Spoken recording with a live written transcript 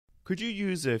Could you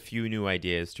use a few new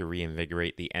ideas to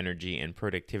reinvigorate the energy and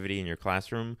productivity in your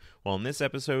classroom? Well, in this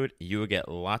episode, you will get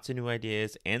lots of new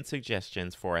ideas and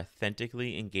suggestions for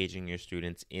authentically engaging your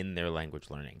students in their language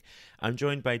learning. I'm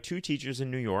joined by two teachers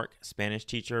in New York, Spanish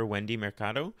teacher Wendy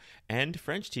Mercado and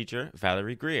French teacher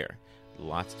Valérie Greer.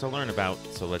 Lots to learn about,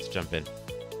 so let's jump in.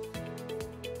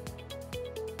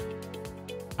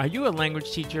 Are you a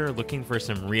language teacher looking for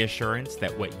some reassurance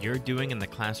that what you're doing in the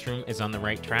classroom is on the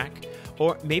right track?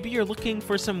 Or maybe you're looking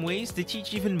for some ways to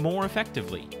teach even more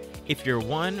effectively. If you're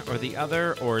one or the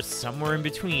other or somewhere in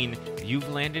between, you've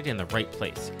landed in the right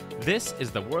place. This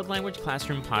is the World Language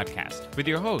Classroom Podcast with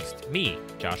your host, me,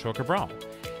 Joshua Cabral.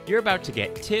 You're about to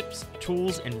get tips,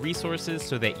 tools, and resources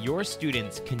so that your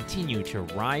students continue to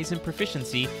rise in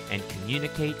proficiency and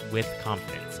communicate with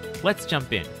confidence. Let's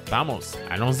jump in. Vamos,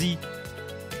 allons-y.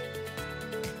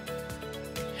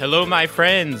 Hello, my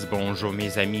friends. Bonjour,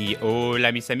 mes amis.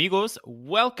 Hola, mis amigos.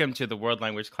 Welcome to the World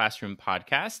Language Classroom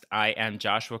Podcast. I am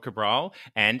Joshua Cabral,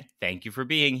 and thank you for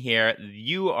being here.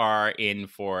 You are in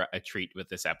for a treat with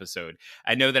this episode.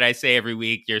 I know that I say every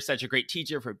week, you're such a great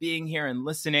teacher for being here and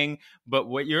listening, but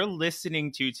what you're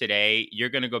listening to today, you're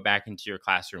going to go back into your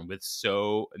classroom with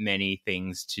so many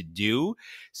things to do.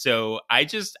 So I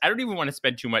don't even want to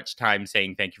spend too much time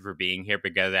saying thank you for being here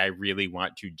because I really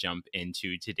want to jump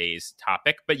into today's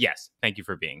topic. But yes, thank you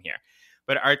for being here.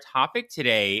 But our topic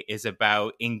today is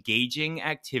about engaging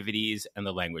activities in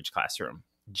the language classroom.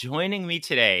 Joining me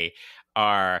today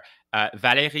are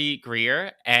Valérie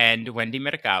Greer and Wendy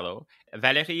Mercado.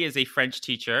 Valérie is a French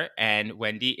teacher and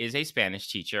Wendy is a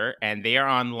Spanish teacher, and they are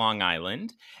on Long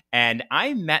Island. And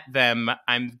I met them,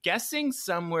 I'm guessing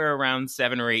somewhere around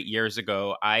 7 or 8 years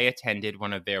ago. I attended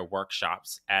one of their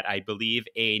workshops at, I believe,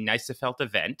 a NYSFLT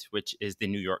event, which is the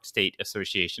New York State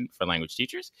Association for Language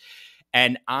Teachers.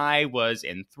 And I was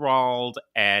enthralled,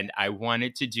 and I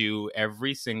wanted to do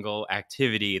every single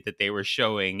activity that they were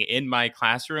showing in my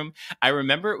classroom. I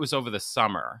remember it was over the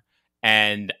summer,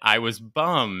 and I was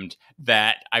bummed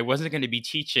that I wasn't going to be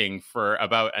teaching for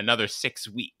about another 6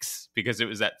 weeks because it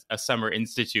was at a summer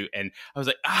institute. And I was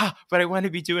like, but I want to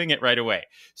be doing it right away.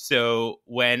 So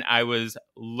when I was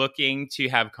looking to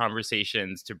have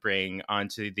conversations to bring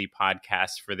onto the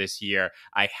podcast for this year,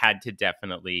 I had to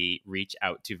definitely reach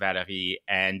out to Valérie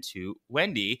and to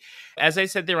Wendy. As I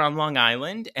said, they're on Long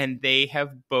Island, and they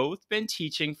have both been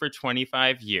teaching for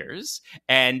 25 years.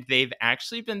 And they've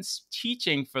actually been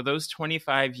teaching for those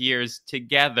 25 years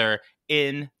together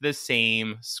in the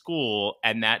same school,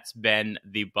 and that's been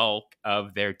the bulk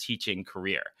of their teaching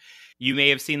career. You may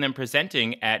have seen them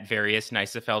presenting at various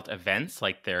NYSFLT events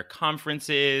like their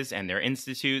conferences and their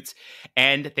institutes,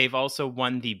 and they've also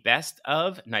won the Best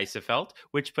of NYSFLT,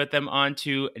 which put them on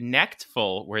to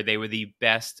NECTFL, where they were the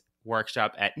best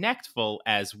workshop at NECTFL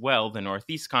as well, the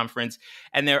Northeast Conference,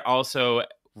 and they're also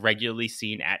regularly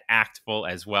seen at ACTFL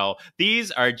as well.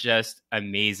 These are just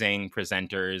amazing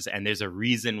presenters, and there's a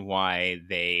reason why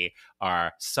they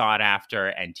are sought after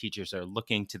and teachers are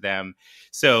looking to them.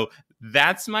 So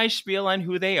that's my spiel on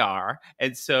who they are.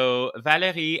 And so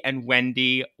Valérie and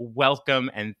Wendy,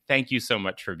 welcome, and thank you so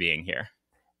much for being here.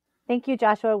 Thank you,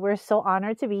 Joshua. We're so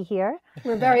honored to be here.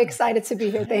 We're very excited to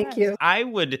be here. Thank you. I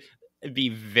would be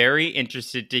very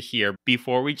interested to hear,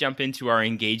 before we jump into our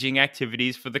engaging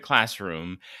activities for the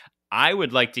classroom, I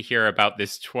would like to hear about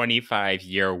this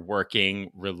 25-year working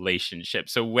relationship.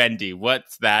 So Wendy,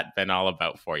 what's that been all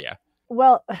about for you?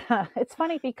 Well, it's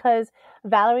funny because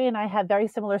Valérie and I have very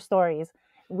similar stories.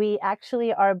 We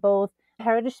actually are both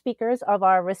heritage speakers of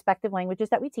our respective languages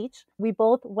that we teach. We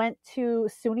both went to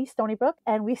SUNY Stony Brook,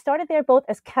 and we started there both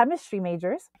as chemistry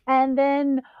majors. And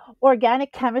then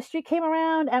organic chemistry came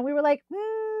around, and we were like,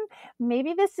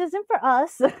 maybe this isn't for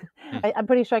us. I'm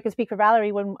pretty sure I could speak for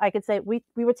Valérie when I could say we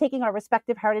were taking our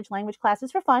respective heritage language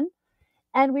classes for fun.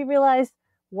 And we realized,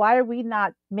 why are we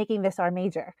not making this our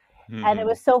major? Mm-hmm. And it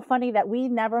was so funny that we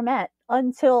never met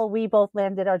until we both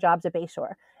landed our jobs at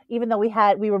Bayshore. Even though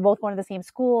we were both going to the same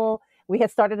school, we had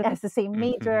started as the same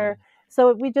major. Mm-hmm.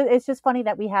 So it's just funny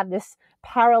that we have this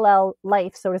parallel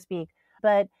life, so to speak.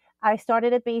 But I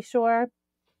started at Bayshore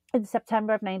in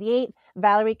September of 98.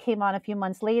 Valérie came on a few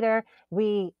months later.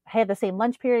 We had the same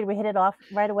lunch period. We hit it off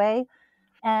right away.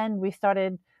 And we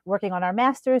started working on our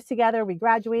masters together. We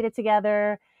graduated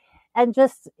together. And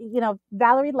just,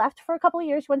 Valérie left for a couple of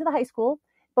years. She went to the high school.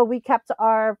 But we kept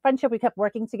our friendship. We kept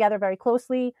working together very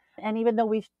closely. And even though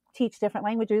we teach different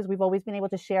languages, we've always been able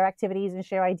to share activities and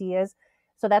share ideas.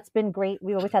 So that's been great.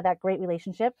 We always had that great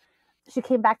relationship. She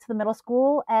came back to the middle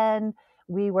school, and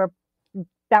we were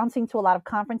bouncing to a lot of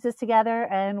conferences together.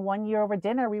 And one year over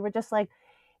dinner, we were just like,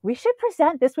 we should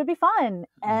present. This would be fun.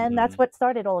 And that's what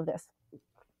started all of this.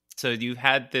 So you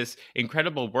had this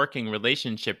incredible working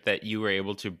relationship that you were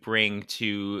able to bring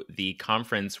to the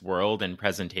conference world and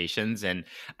presentations. And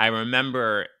I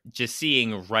remember just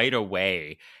seeing right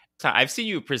away, so I've seen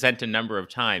you present a number of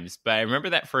times, but I remember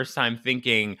that first time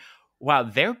thinking, wow,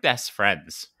 they're best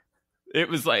friends. It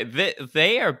was like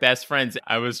they are best friends.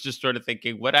 I was just sort of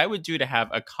thinking what I would do to have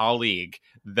a colleague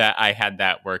that I had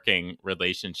that working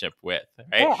relationship with,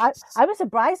 right? Yeah, I was a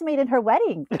bridesmaid in her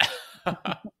wedding.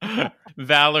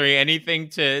 Valérie, anything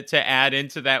to add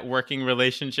into that working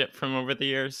relationship from over the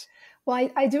years? Well,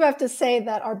 I do have to say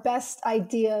that our best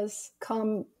ideas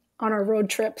come on our road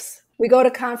trips. We go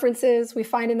to conferences, we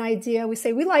find an idea, we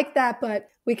say, we like that, but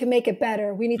we can make it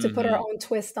better. We need to put our own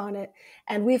twist on it.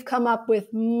 And we've come up with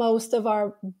most of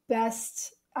our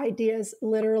best ideas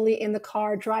literally in the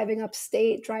car, driving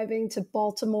upstate, driving to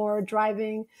Baltimore,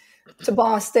 driving to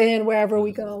Boston, wherever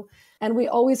we go. And we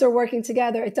always are working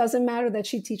together. It doesn't matter that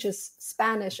she teaches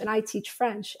Spanish and I teach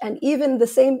French. And even the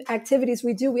same activities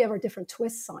we do, we have our different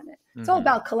twists on it. It's all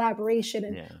about collaboration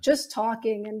and just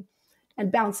talking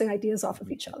and bouncing ideas off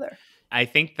of each other. I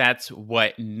think that's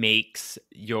what makes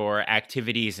your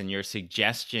activities and your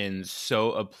suggestions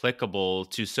so applicable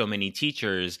to so many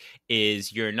teachers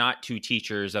is you're not two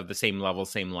teachers of the same level,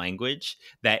 same language,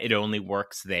 that it only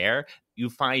works there. You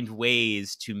find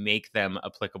ways to make them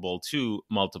applicable to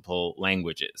multiple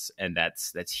languages, and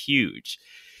that's huge.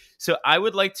 So I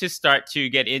would like to start to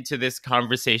get into this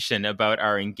conversation about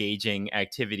our engaging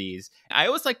activities. I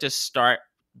always like to start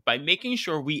by making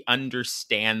sure we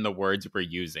understand the words we're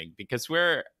using, because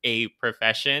we're a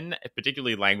profession,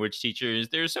 particularly language teachers,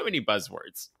 there's so many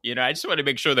buzzwords. I just want to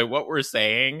make sure that what we're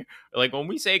saying, like when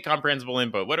we say comprehensible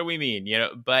input, what do we mean?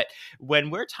 But when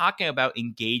we're talking about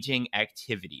engaging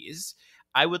activities,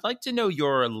 I would like to know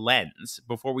your lens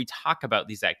before we talk about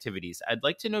these activities. I'd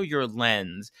like to know your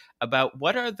lens about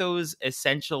what are those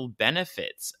essential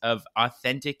benefits of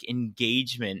authentic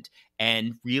engagement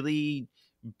and really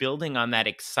building on that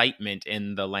excitement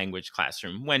in the language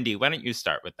classroom. Wendy, why don't you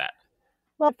start with that?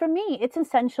 Well, for me, it's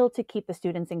essential to keep the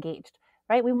students engaged,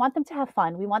 right? We want them to have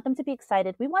fun. We want them to be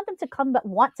excited. We want them to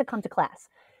want to come to class.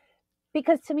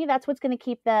 Because to me, that's what's going to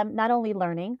keep them not only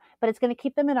learning, but it's going to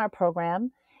keep them in our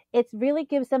program. It really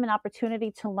gives them an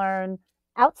opportunity to learn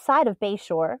outside of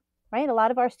Bayshore, right? A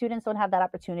lot of our students don't have that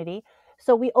opportunity.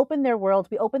 So we open their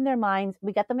worlds, we open their minds,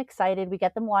 we get them excited, we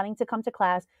get them wanting to come to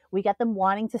class, we get them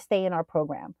wanting to stay in our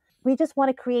program. We just want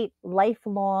to create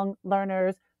lifelong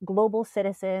learners, global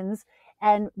citizens.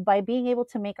 And by being able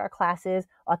to make our classes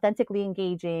authentically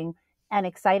engaging and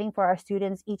exciting for our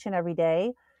students each and every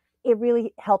day, it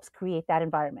really helps create that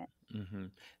environment. Mm-hmm.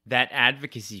 That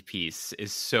advocacy piece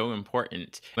is so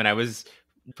important. When I was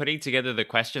putting together the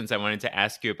questions I wanted to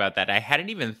ask you about that, I hadn't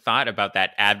even thought about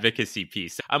that advocacy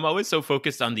piece. I'm always so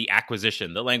focused on the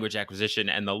acquisition, the language acquisition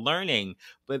and the learning,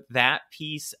 but that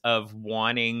piece of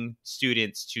wanting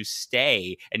students to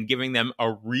stay and giving them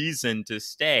a reason to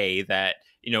stay that,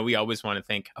 we always want to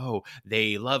think, oh,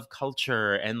 they love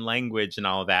culture and language and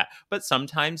all of that. But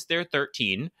sometimes they're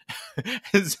 13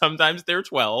 and sometimes they're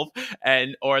 12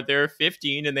 or they're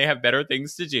 15 and they have better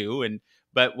things to do.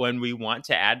 But when we want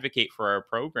to advocate for our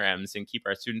programs and keep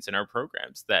our students in our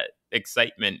programs, that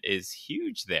excitement is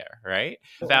huge there, right?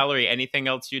 Valérie, anything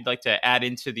else you'd like to add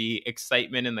into the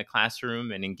excitement in the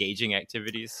classroom and engaging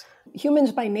activities?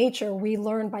 Humans by nature, we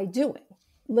learn by doing.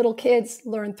 Little kids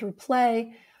learn through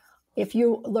play. If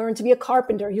you learn to be a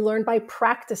carpenter, you learn by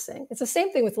practicing. It's the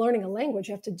same thing with learning a language.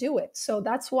 You have to do it. So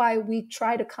that's why we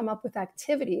try to come up with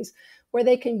activities where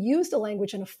they can use the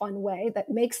language in a fun way that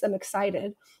makes them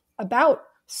excited about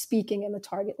speaking in the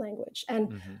target language.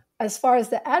 And as far as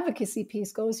the advocacy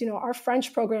piece goes, our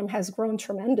French program has grown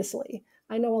tremendously.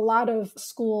 I know a lot of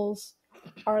schools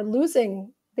are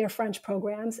losing their French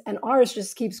programs, and ours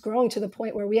just keeps growing to the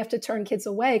point where we have to turn kids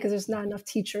away because there's not enough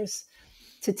teachers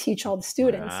to teach all the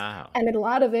students. Wow. And a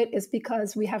lot of it is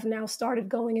because we have now started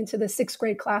going into the 6th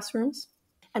grade classrooms,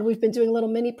 and we've been doing little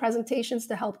mini presentations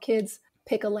to help kids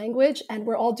pick a language, and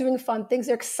we're all doing fun things.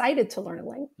 They're excited to learn a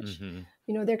language.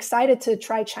 They're excited to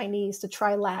try Chinese, to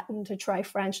try Latin, to try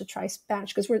French, to try Spanish,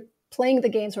 because we're playing the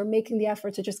games, we're making the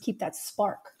effort to just keep that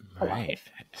spark alive. Right.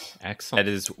 Excellent.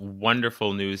 That is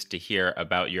wonderful news to hear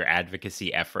about your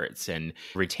advocacy efforts and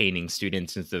retaining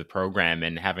students into the program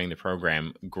and having the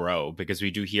program grow, because we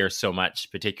do hear so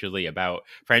much, particularly about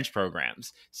French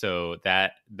programs. So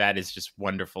that is just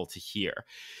wonderful to hear.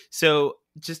 So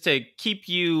just to keep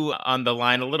you on the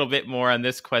line a little bit more on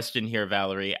this question here,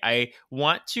 Valérie, I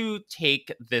want to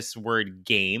take this word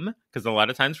game, because a lot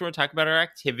of times when we talk about our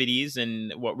activities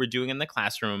and what we're doing in the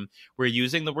classroom, we're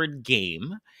using the word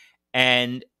game.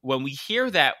 And when we hear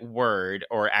that word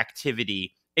or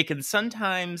activity, it can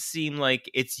sometimes seem like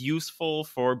it's useful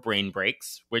for brain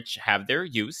breaks, which have their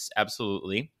use,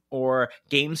 absolutely. Or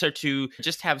games are to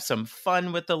just have some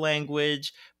fun with the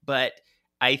language. But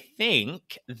I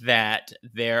think that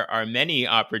there are many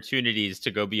opportunities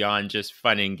to go beyond just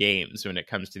fun and games when it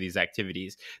comes to these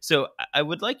activities. So I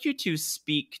would like you to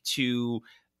speak to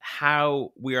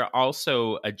how we are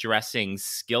also addressing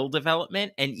skill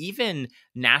development and even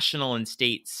national and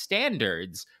state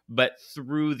standards, but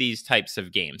through these types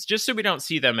of games, just so we don't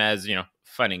see them as,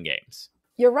 fun and games.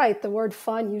 You're right. The word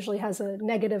fun usually has a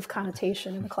negative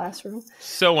connotation in the classroom.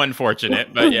 So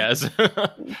unfortunate, but yes.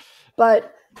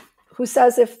 But who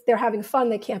says if they're having fun,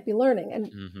 they can't be learning?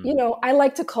 And, I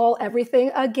like to call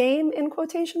everything a game in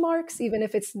quotation marks, even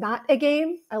if it's not a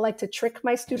game. I like to trick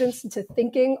my students into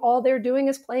thinking all they're doing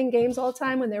is playing games all the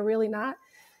time when they're really not.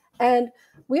 And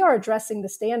we are addressing the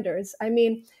standards. I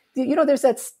mean, there's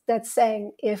that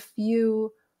saying, if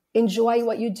you enjoy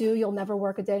what you do, you'll never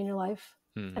work a day in your life.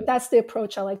 And that's the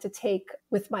approach I like to take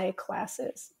with my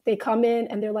classes. They come in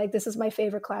and they're like, this is my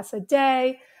favorite class a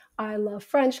day. I love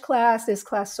French class. This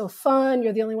class is so fun.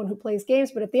 You're the only one who plays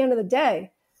games. But at the end of the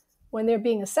day, when they're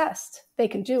being assessed, they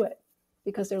can do it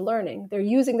because they're learning. They're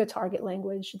using the target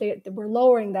language. We're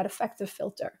lowering that affective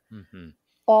filter,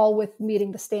 all with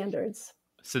meeting the standards.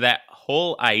 So that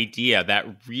whole idea,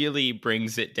 that really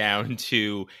brings it down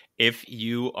to, if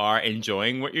you are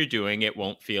enjoying what you're doing, it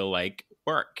won't feel like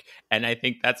work. And I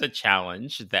think that's a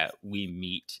challenge that we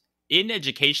meet in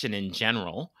education in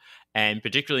general, and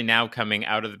particularly now coming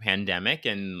out of the pandemic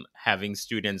and having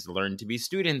students learn to be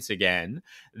students again,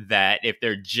 that if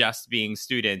they're just being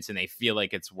students and they feel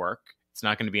like it's work, it's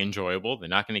not going to be enjoyable. They're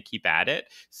not going to keep at it.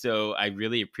 So I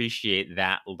really appreciate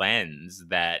that lens,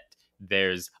 that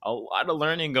there's a lot of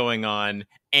learning going on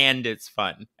and it's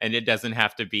fun. And it doesn't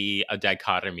have to be a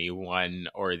dichotomy, one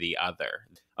or the other.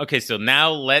 Okay, so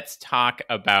now let's talk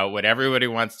about what everybody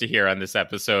wants to hear on this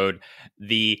episode,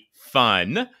 the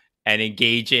fun and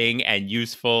engaging and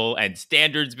useful and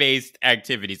standards-based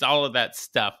activities, all of that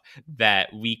stuff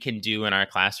that we can do in our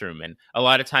classroom. And a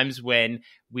lot of times when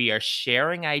we are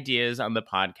sharing ideas on the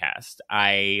podcast,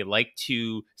 I like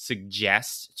to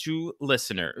suggest to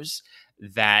listeners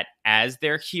that as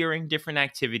they're hearing different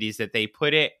activities, that they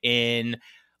put it in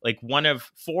like one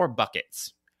of 4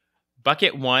 buckets.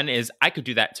 Bucket 1 is, I could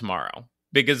do that tomorrow.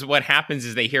 Because what happens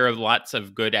is they hear lots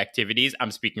of good activities.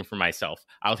 I'm speaking for myself.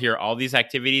 I'll hear all these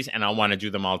activities and I'll want to do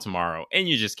them all tomorrow. And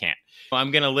you just can't.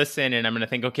 I'm going to listen and I'm going to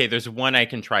think, okay, there's one I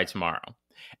can try tomorrow.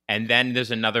 And then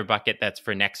there's another bucket that's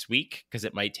for next week, because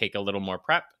it might take a little more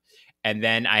prep. And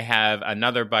then I have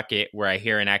another bucket where I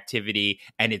hear an activity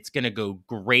and it's going to go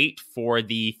great for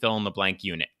the fill in the blank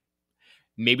unit.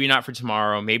 Maybe not for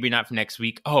tomorrow, maybe not for next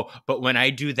week. Oh, but when I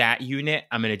do that unit,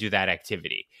 I'm going to do that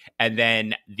activity. And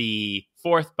then the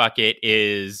 4th bucket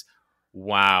is,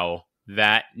 wow,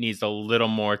 that needs a little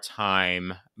more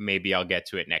time. Maybe I'll get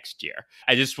to it next year.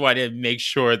 I just want to make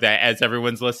sure that as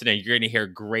everyone's listening, you're going to hear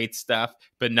great stuff,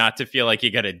 but not to feel like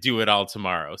you got to do it all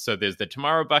tomorrow. So there's the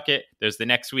tomorrow bucket, there's the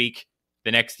next week,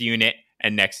 the next unit,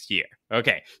 and next year.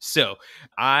 Okay, so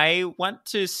I want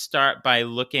to start by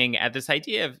looking at this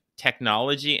idea of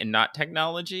technology and not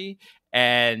technology.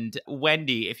 And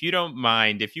Wendy, if you don't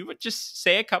mind, if you would just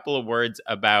say a couple of words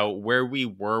about where we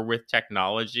were with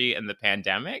technology in the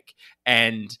pandemic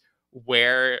and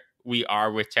where we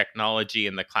are with technology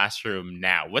in the classroom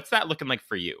now. What's that looking like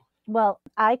for you? Well,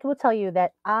 I will tell you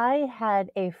that I had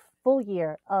a full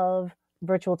year of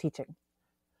virtual teaching,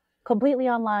 completely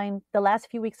online. The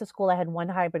last few weeks of school, I had one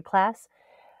hybrid class.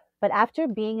 But after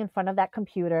being in front of that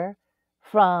computer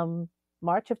from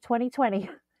March of 2020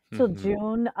 till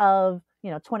June of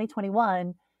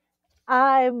 2021,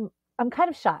 I'm kind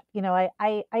of shocked.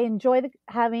 I enjoy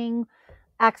having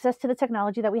access to the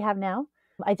technology that we have now.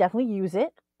 I definitely use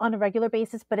it on a regular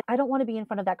basis, but I don't want to be in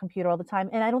front of that computer all the time.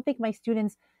 And I don't think my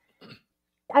students,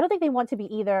 I don't think they want to be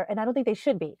either, and I don't think they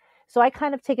should be. So I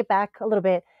kind of take it back a little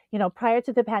bit. Prior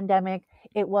to the pandemic,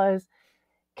 it was,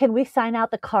 can we sign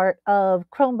out the cart of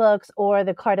Chromebooks or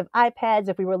the cart of iPads?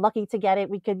 If we were lucky to get it,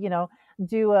 we could,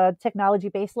 do a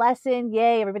technology-based lesson.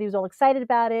 Yay, everybody was all excited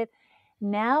about it.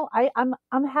 Now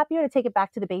I'm happier to take it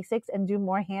back to the basics and do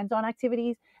more hands-on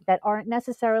activities that aren't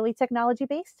necessarily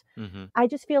technology-based. I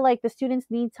just feel like the students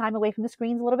need time away from the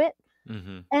screens a little bit.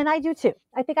 And I do too.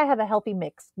 I think I have a healthy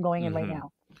mix going in right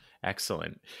now.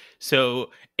 Excellent.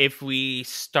 So if we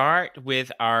start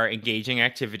with our engaging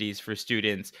activities for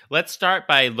students, let's start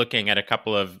by looking at a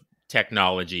couple of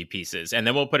technology pieces, and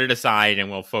then we'll put it aside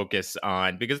and we'll focus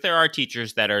on, because there are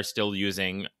teachers that are still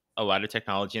using a lot of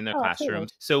technology in their Oh, absolutely.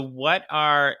 classrooms. So what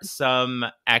are some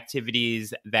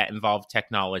activities that involve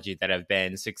technology that have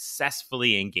been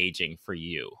successfully engaging for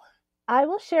you? I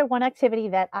will share one activity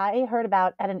that I heard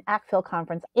about at an ACTFL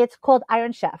conference. It's called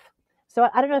Iron Chef. So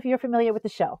I don't know if you're familiar with the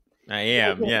show. I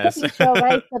am, The yes. cooking show,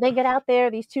 right? So they get out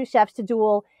there, these two chefs to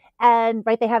duel, and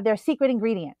right, they have their secret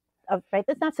ingredient. Right,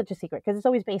 that's not such a secret because it's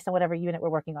always based on whatever unit we're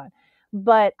working on.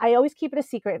 But I always keep it a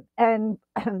secret. And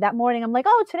that morning, I'm like,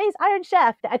 "Oh, today's Iron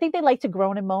Chef." I think they like to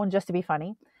groan and moan just to be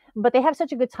funny, but they have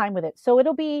such a good time with it. So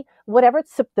it'll be whatever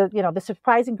the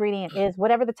surprise ingredient is,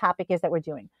 whatever the topic is that we're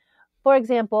doing. For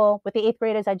example, with the eighth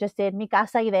graders, I just did mi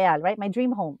casa ideal, right, my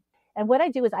dream home. And what I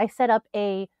do is I set up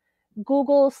a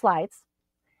Google Slides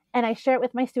and I share it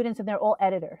with my students, and they're all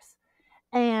editors.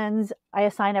 And I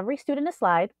assign every student a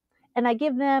slide, and I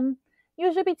give them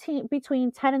usually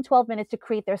between 10 and 12 minutes to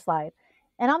create their slide.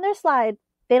 And on their slide,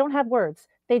 they don't have words.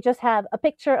 They just have a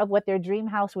picture of what their dream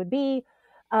house would be,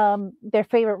 their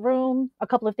favorite room, a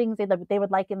couple of things they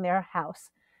would like in their house.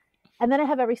 And then I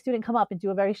have every student come up and do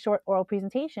a very short oral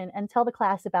presentation and tell the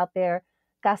class about their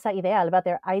casa ideal, about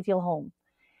their ideal home.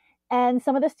 And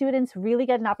some of the students really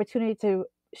get an opportunity to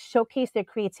showcase their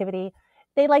creativity.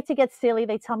 They like to get silly.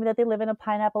 They tell me that they live in a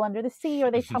pineapple under the sea,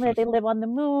 or they tell me that they live on the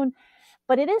moon.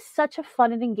 But it is such a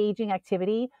fun and engaging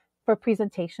activity for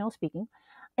presentational speaking.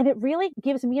 And it really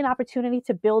gives me an opportunity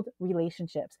to build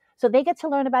relationships. So they get to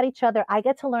learn about each other. I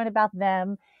get to learn about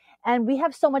them. And we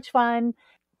have so much fun.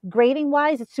 Grading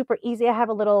wise, it's super easy. I have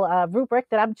a little rubric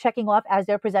that I'm checking off as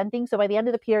they're presenting. So by the end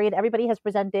of the period, everybody has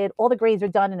presented, all the grades are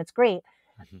done, and it's great.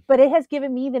 But it has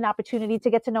given me an opportunity to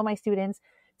get to know my students,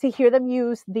 to hear them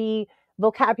use the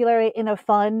vocabulary in a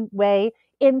fun way,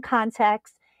 in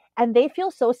context. And they feel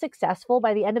so successful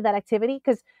by the end of that activity,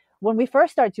 because when we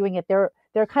first start doing it, they're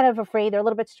kind of afraid. They're a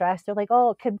little bit stressed. They're like,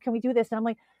 "Oh, can we do this?" And I'm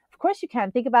like, "Of course you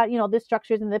can. Think about, the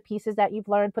structures and the pieces that you've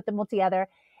learned, put them all together."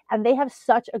 And they have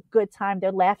such a good time.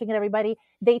 They're laughing at everybody.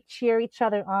 They cheer each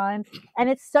other on. And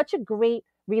it's such a great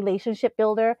relationship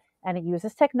builder. And it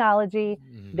uses technology.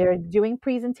 They're doing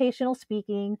presentational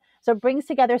speaking. So it brings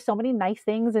together so many nice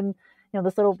things. And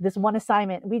this one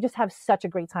assignment, we just have such a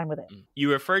great time with it.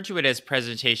 You referred to it as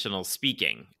presentational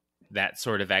speaking, that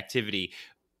sort of activity.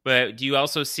 But do you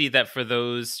also see that for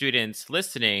those students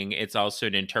listening, it's also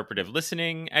an interpretive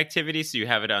listening activity? So you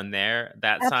have it on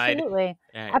that side? Absolutely.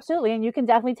 Absolutely. And you can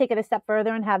definitely take it a step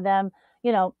further and have them,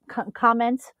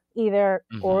 comment either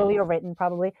orally or written,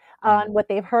 probably, on what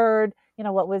they've heard,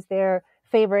 what was their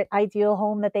favorite ideal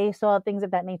home that they saw, things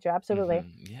of that nature. Absolutely.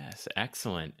 Yes,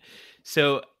 excellent.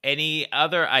 So any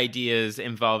other ideas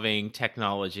involving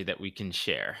technology that we can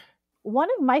share? One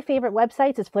of my favorite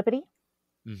websites is Flippity.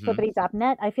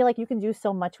 Flippity.net. I feel like you can do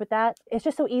so much with that. It's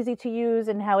just so easy to use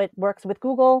and how it works with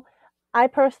Google. I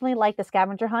personally like the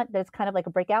scavenger hunt. There's kind of like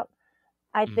a breakout.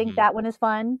 I think that one is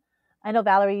fun. I know,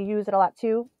 Valerie, you use it a lot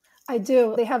too. I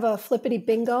do. They have a Flippity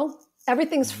bingo.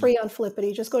 Everything's free on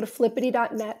Flippity. Just go to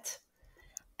flippity.net,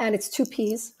 and it's 2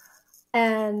 P's.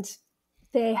 And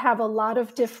they have a lot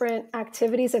of different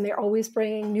activities, and they're always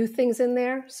bringing new things in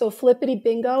there. So Flippity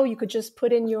bingo, you could just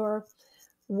put in your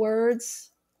words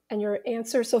and your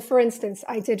answer. So for instance,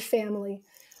 I did family,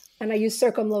 and I used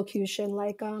circumlocution,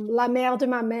 like la mère de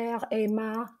ma mère est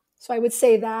ma. So I would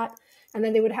say that, and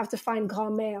then they would have to find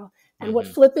grand-mère. And what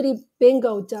Flippity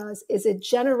bingo does is it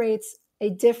generates a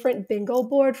different bingo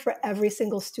board for every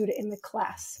single student in the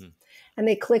class. And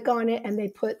they click on it and they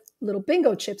put little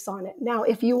bingo chips on it. Now,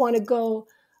 if you want to go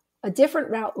a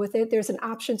different route with it, there's an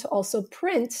option to also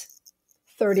print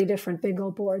 30 different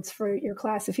bingo boards for your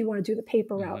class if you want to do the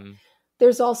paper route.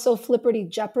 There's also Flippity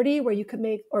Jeopardy, where you can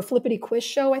make, or Flippity Quiz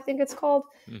Show, I think it's called,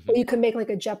 where you can make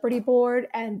like a Jeopardy board,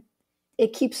 and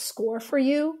it keeps score for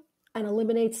you and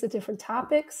eliminates the different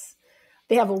topics.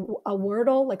 They have a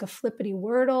Wordle, like a Flippity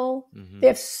Wordle.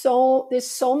 There's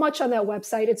so much on that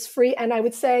website. It's free. And I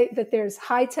would say that there's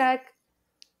high tech,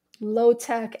 low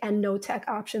tech, and no tech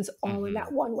options all in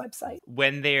that one website.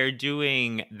 When they're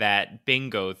doing that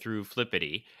bingo through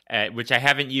Flippity, which I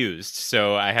haven't used,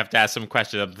 so I have to ask some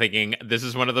questions. I'm thinking this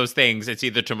is one of those things. It's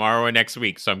either tomorrow or next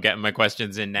week, so I'm getting my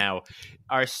questions in now.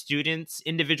 Are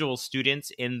individual students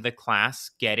in the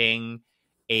class getting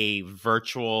a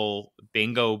virtual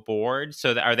bingo board?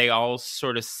 So are they all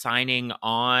sort of signing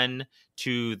on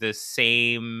to the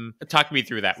same? Talk me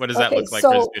through that. What does that look like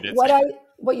for students?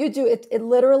 What you do, it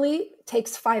literally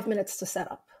takes 5 minutes to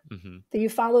set up. Then you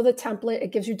follow the template.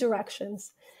 It gives you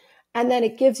directions. And then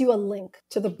it gives you a link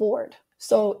to the board.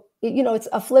 So, it's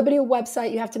a Flibbity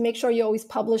website. You have to make sure you always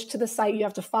publish to the site. You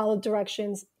have to follow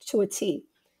directions to a T.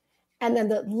 And then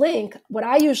the link, what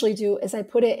I usually do is I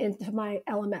put it into my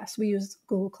LMS. We use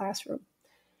Google Classroom.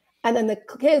 And then the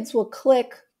kids will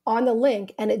click on the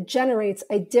link and it generates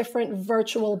a different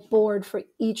virtual board for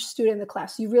each student in the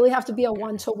class. You really have to be a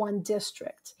one-to-one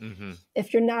district. Mm-hmm.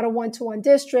 If you're not a one-to-one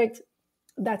district,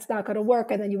 that's not going to work.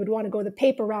 And then you would want to go the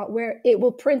paper route where it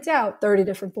will print out 30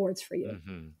 different boards for you.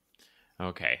 Mm-hmm.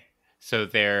 Okay. So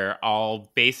they're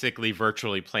all basically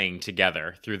virtually playing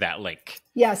together through that link.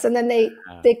 Yes. And then they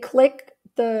click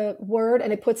the word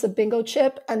and it puts a bingo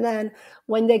chip. And then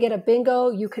when they get a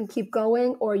bingo, you can keep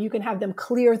going, or you can have them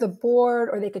clear the board,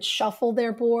 or they could shuffle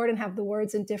their board and have the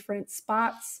words in different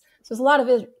spots. So there's a lot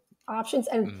of options.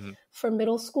 And for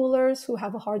middle schoolers who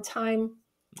have a hard time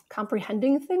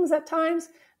comprehending things at times,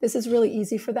 this is really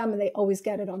easy for them, and they always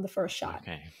get it on the first shot.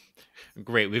 Okay.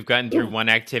 Great. We've gotten through one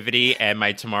activity and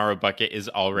my tomorrow bucket is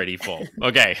already full.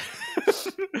 Okay.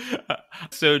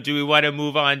 So do we want to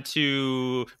move on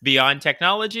to beyond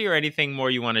technology, or anything more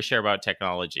you want to share about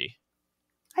technology?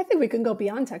 I think we can go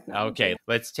beyond technology. Okay.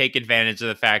 Let's take advantage of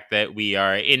the fact that we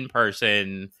are in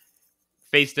person,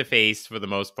 face to face for the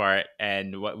most part,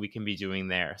 and what we can be doing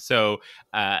there. So,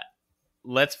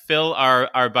 let's fill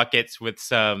our buckets with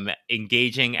some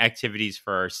engaging activities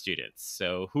for our students.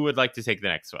 So who would like to take the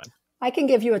next one? I can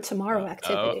give you a tomorrow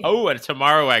activity. A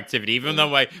tomorrow activity, even though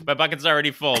my bucket's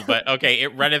already full. But okay,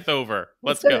 it runneth over.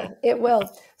 Let's go. It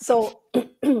will. So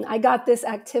I got this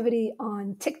activity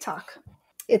on TikTok.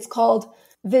 It's called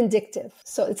Vindictive.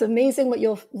 So it's amazing what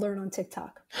you'll learn on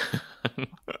TikTok.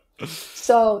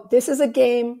 So this is a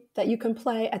game that you can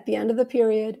play at the end of the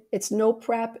period. It's no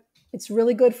prep. It's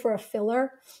really good for a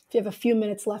filler if you have a few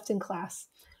minutes left in class.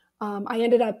 I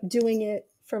ended up doing it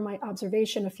for my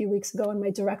observation a few weeks ago, and my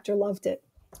director loved it.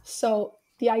 So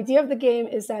the idea of the game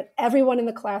is that everyone in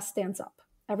the class stands up.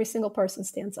 Every single person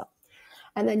stands up.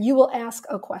 And then you will ask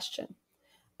a question.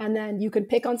 And then you can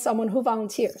pick on someone who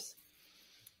volunteers.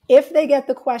 If they get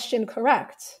the question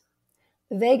correct,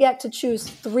 they get to choose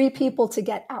 3 people to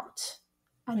get out.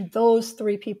 And those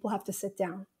 3 people have to sit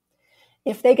down.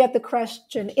 If they get the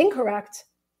question incorrect,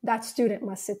 that student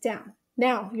must sit down.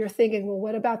 Now you're thinking, well,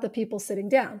 what about the people sitting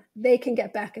down? They can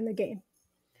get back in the game.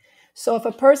 So if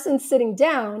a person sitting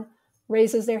down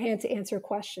raises their hand to answer a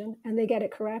question and they get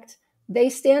it correct, they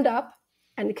stand up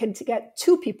and can get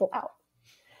 2 people out.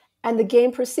 And the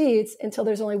game proceeds until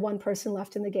there's only 1 person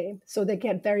left in the game. So they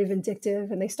get very vindictive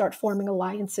and they start forming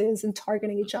alliances and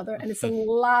targeting each other. And it's a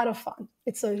lot of fun.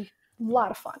 It's a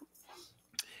lot of fun.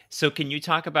 So can you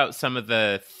talk about some of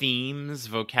the themes,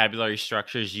 vocabulary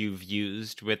structures you've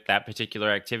used with that particular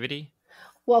activity?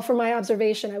 Well, for my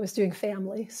observation, I was doing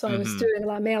family. So I was doing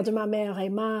la mère de ma mère et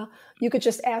ma. You could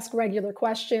just ask regular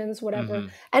questions, whatever.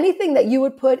 Anything that you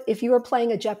would put if you were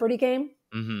playing a Jeopardy game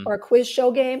or a quiz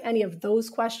show game, any of those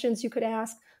questions you could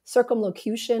ask.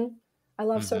 Circumlocution. I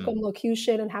love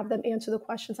circumlocution, and have them answer the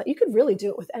questions. You could really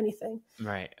do it with anything.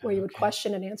 Right. Where you would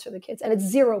question and answer the kids. And it's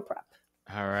 0 prep.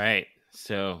 All right.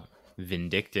 So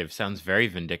vindictive sounds very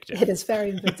vindictive. It is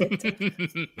very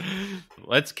vindictive.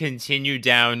 Let's continue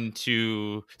down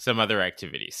to some other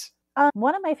activities.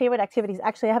 One of my favorite activities,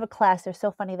 actually, I have a class. They're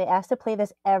so funny. They ask to play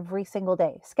this every single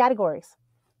day. Categories.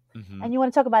 And you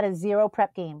want to talk about a 0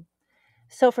 prep game.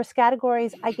 So for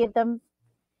categories, I give them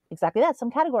exactly that, some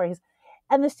categories.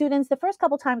 And the students, the first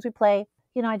couple times we play,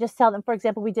 I just tell them, for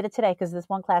example, we did it today because this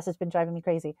one class has been driving me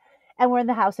crazy. And we're in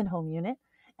the house and home unit.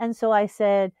 And so I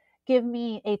said, give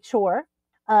me a chore,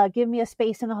 give me a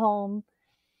space in the home.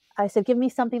 I said, give me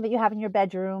something that you have in your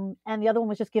bedroom. And the other one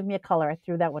was just give me a color. I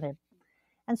threw that one in.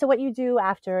 And so what you do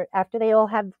after they all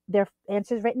have their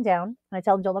answers written down, and I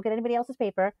tell them, don't look at anybody else's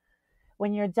paper.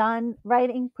 When you're done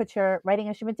writing, put your writing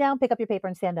instrument down, pick up your paper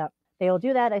and stand up. They all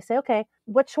do that. I say, okay,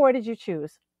 what chore did you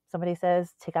choose? Somebody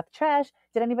says, take out the trash.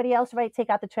 Did anybody else write,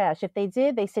 take out the trash? If they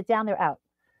did, they sit down, they're out.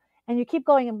 And you keep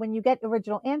going. And when you get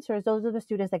original answers, those are the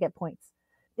students that get points.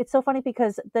 It's so funny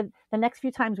because the next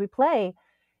few times we play,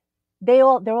 they're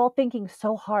all thinking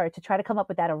so hard to try to come up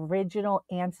with that original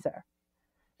answer.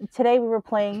 And today we were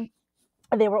playing,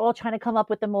 and they were all trying to come up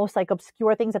with the most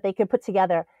obscure things that they could put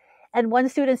together. And one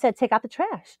student said, take out the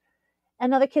trash.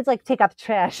 And other kids take out the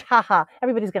trash. Ha.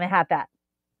 Everybody's going to have that.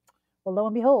 Well, lo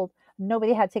and behold,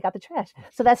 nobody had to take out the trash.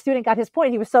 So that student got his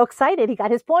point. He was so excited. He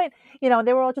got his point. And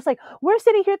they were all just we're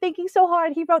sitting here thinking so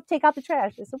hard. He wrote, take out the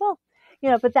trash. I said, well,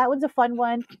 but that one's a fun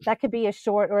one. That could be as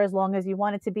short or as long as you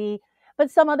want it to be. But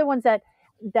some other ones that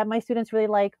my students really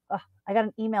like, I got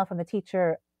an email from the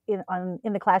teacher in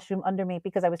the classroom under me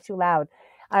because I was too loud.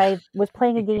 I was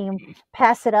playing a game,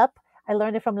 Pass It Up. I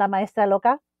learned it from La Maestra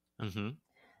Loca. Mm-hmm.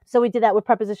 So we did that with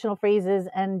prepositional phrases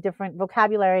and different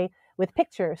vocabulary with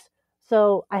pictures.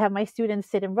 So I have my students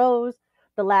sit in rows.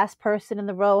 The last person in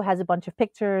the row has a bunch of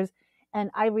pictures, and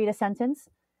I read a sentence,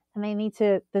 and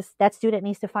that student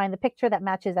needs to find the picture that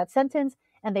matches that sentence,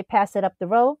 and they pass it up the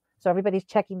row. So everybody's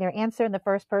checking their answer, and the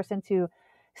first person to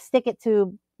stick it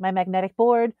to my magnetic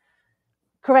board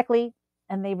correctly,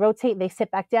 and they rotate, they sit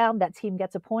back down, that team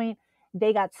gets a point.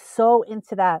 They got so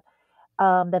into that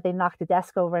that they knocked the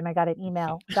desk over, and I got an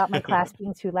email about my class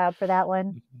being too loud for that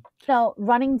one. So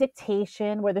running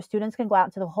dictation where the students can go out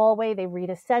into the hallway, they read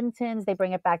a sentence, they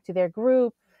bring it back to their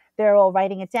group, they're all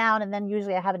writing it down. And then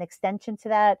usually I have an extension to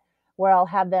that where I'll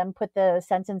have them put the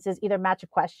sentences, either match a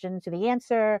question to the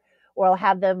answer, or I'll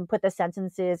have them put the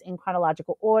sentences in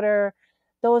chronological order.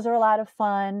 Those are a lot of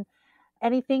fun.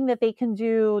 Anything that they can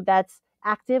do that's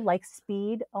active, like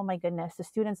speed. Oh my goodness, the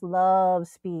students love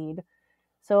speed.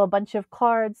 So a bunch of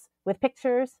cards with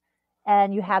pictures,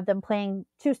 and you have them playing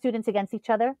two students against each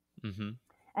other. Mm-hmm.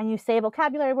 And you say a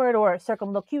vocabulary word or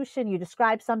circumlocution, you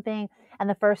describe something, and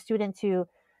the first student to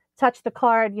touch the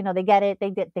card, they get it. They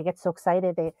get so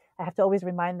excited. I have to always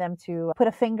remind them to put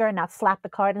a finger and not slap the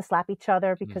card and slap each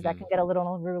other, because that can get a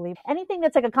little unruly. Anything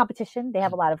that's like a competition, they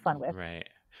have a lot of fun with. Right.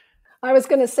 I was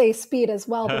going to say speed as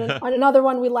well, but another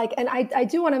one we like, and I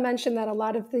do want to mention that a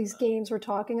lot of these games we're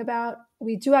talking about,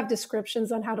 we do have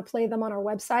descriptions on how to play them on our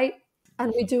website,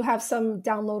 and we do have some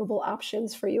downloadable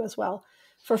options for you as well,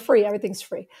 for free. Everything's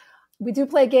free. We do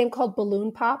play a game called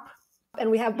Balloon Pop,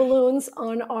 and we have balloons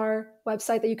on our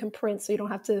website that you can print, so you don't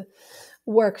have to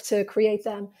work to create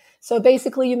them. So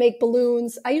basically you make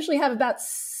balloons. I usually have about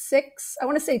six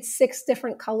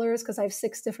different colors, because I have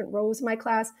 6 different rows in my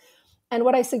class. And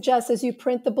what I suggest is you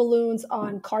print the balloons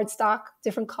on cardstock,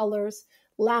 different colors,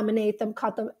 laminate them,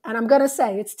 cut them. And I'm going to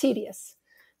say it's tedious.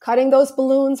 Cutting those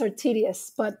balloons are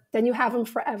tedious, but then you have them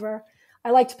forever. I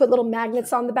like to put little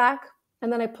magnets on the back,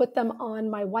 and then I put them on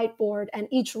my whiteboard, and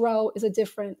each row is a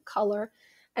different color.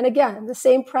 And again, the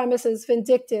same premise as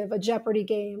Vindictive, a Jeopardy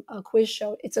game, a quiz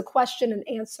show. It's a question and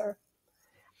answer.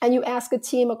 And you ask a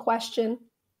team a question.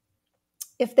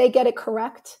 If they get it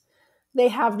correct, they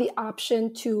have the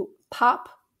option to pop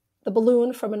the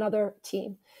balloon from another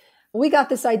team. We got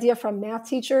this idea from math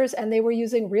teachers, and they were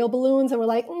using real balloons, and we're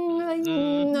like,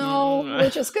 no, we're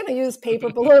just going to use paper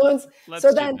balloons.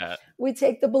 So then we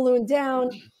take the balloon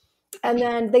down, and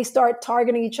then they start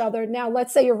targeting each other. Now,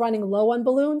 let's say you're running low on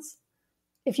balloons.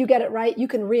 If you get it right, you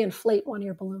can reinflate one of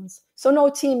your balloons. So no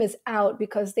team is out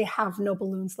because they have no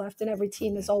balloons left, and every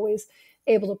team is always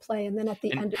able to play. And then at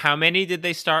the end, how many did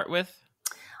they start with?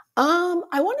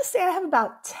 I want to say I have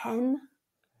about 10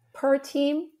 per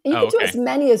team. And you can do as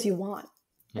many as you want.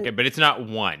 Okay, but it's not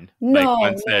one. No.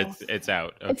 Once it's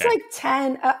out. Okay. It's like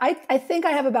 10. I think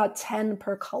I have about 10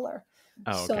 per color.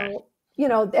 Oh, okay. So,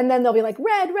 and then they'll be like,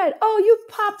 red. Oh, you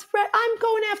popped red. I'm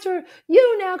going after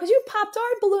you now because you popped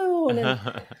our balloon.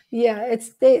 And yeah,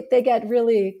 they get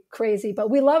really crazy, but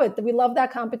we love it. We love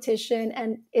that competition.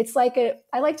 And it's like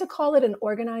I like to call it an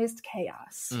organized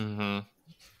chaos. Mm-hmm.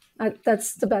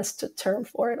 That's the best term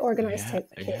for it, organized chaos.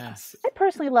 Yes. I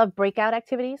personally love breakout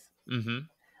activities. Mm-hmm.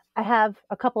 I have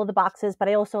a couple of the boxes, but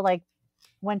I also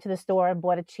went to the store and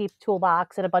bought a cheap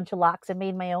toolbox and a bunch of locks and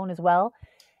made my own as well.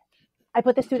 I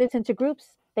put the students into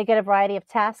groups. They get a variety of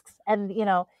tasks, and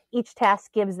each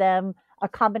task gives them a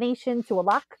combination to a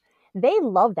lock. They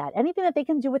love that. Anything that they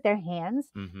can do with their hands,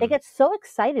 they get so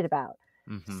excited about.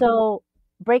 Mm-hmm. So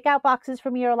breakout boxes for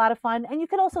me are a lot of fun. And you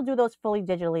can also do those fully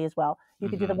digitally as well. You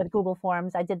can do them with Google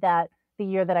Forms. I did that the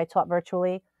year that I taught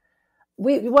virtually.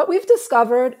 What we've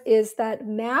discovered is that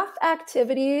math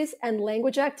activities and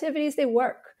language activities, they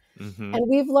work. Mm-hmm. And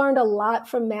we've learned a lot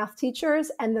from math teachers,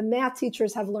 and the math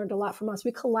teachers have learned a lot from us.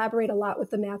 We collaborate a lot with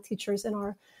the math teachers in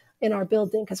our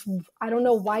building, because I don't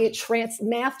know why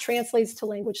math translates to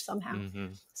language somehow. Mm-hmm.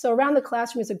 So Around the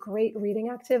Classroom is a great reading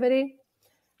activity,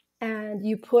 and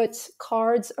you put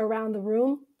cards around the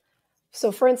room.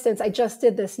 So for instance, I just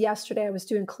did this yesterday. I was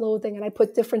doing clothing, and I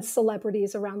put different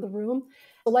celebrities around the room.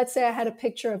 So let's say I had a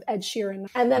picture of Ed Sheeran,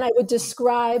 and then I would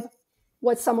describe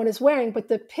what someone is wearing, but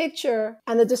the picture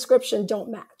and the description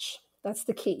don't match. That's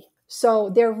the key.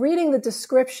 So they're reading the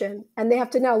description, and they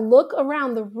have to now look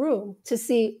around the room to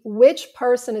see which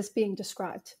person is being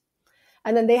described.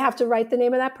 And then they have to write the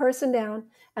name of that person down,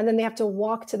 and then they have to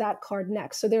walk to that card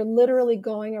next. So they're literally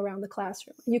going around the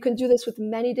classroom. You can do this with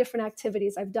many different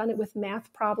activities. I've done it with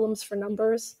math problems for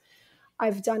numbers.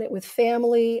 I've done it with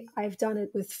family. I've done it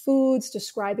with foods,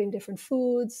 describing different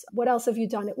foods. What else have you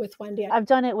done it with, Wendy? I've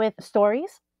done it with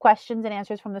stories, questions and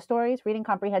answers from the stories, reading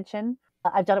comprehension.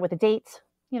 I've done it with a date,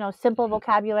 simple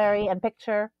vocabulary and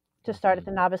picture to start at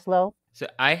the novice low. So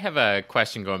I have a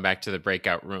question going back to the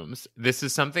breakout rooms. This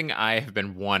is something I have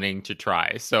been wanting to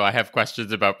try. So I have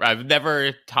questions about, I've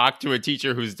never talked to a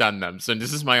teacher who's done them. So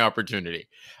this is my opportunity.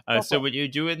 So when you're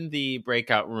doing the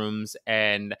breakout rooms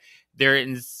and they're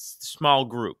in small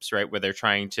groups, right, where they're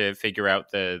trying to figure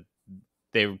out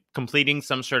they're completing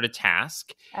some sort of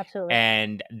task. Absolutely.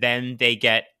 And then they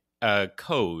get a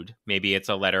code. Maybe it's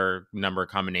a letter number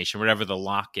combination, whatever the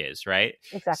lock is, right?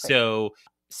 Exactly. So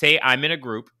say I'm in a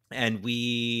group and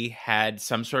we had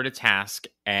some sort of task,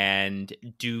 and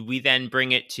do we then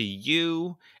bring it to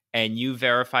you and you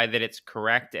verify that it's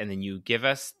correct and then you give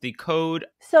us the code?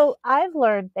 So I've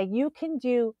learned that you can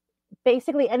do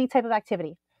basically any type of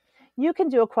activity. You can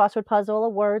do a crossword puzzle, a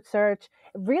word search,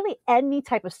 really any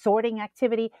type of sorting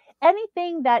activity,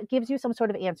 anything that gives you some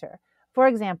sort of answer. For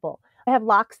example, I have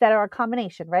locks that are a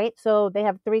combination, right? So they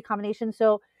have 3 combinations.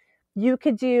 So you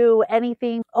could do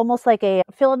anything almost like a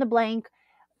fill in the blank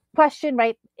question,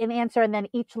 right? An answer, and then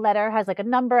each letter has like a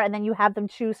number, and then you have them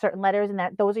choose certain letters, and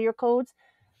those are your codes.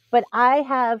 But I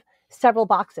have several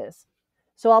boxes.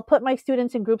 So I'll put my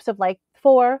students in groups of like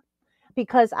 4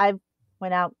 because I've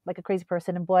went out like a crazy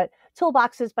person and bought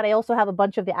toolboxes, but I also have a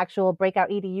bunch of the actual breakout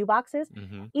EDU boxes.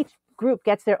 Mm-hmm. Each group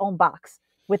gets their own box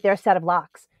with their set of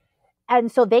locks.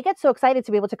 And so they get so excited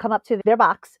to be able to come up to their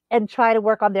box and try to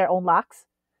work on their own locks.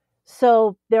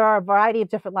 So there are a variety of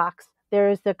different locks.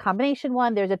 There's the combination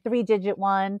one, there's a 3-digit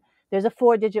one, there's a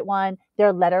 4-digit one, there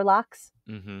are letter locks.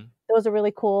 Mm-hmm. Those are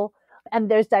really cool.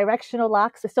 And there's directional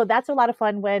locks. So that's a lot of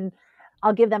fun when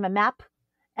I'll give them a map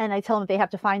and I tell them they have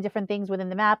to find different things within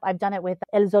the map. I've done it with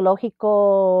El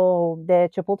Zoológico de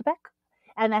Chapultepec.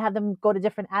 And I have them go to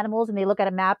different animals and they look at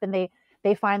a map and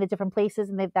they find the different places,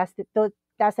 and that's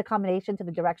the combination to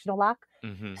the directional lock.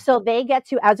 Mm-hmm. So they get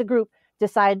to, as a group,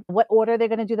 decide what order they're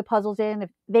going to do the puzzles in. If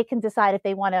they can decide if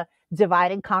they want to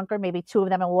divide and conquer, maybe 2 of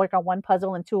them will work on one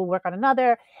puzzle and 2 will work on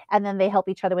another, and then they help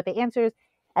each other with the answers,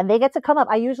 and they get to come up.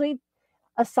 I usually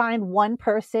assign one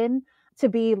person to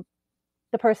be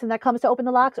the person that comes to open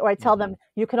the locks, or I tell them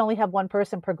you can only have one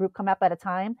person per group come up at a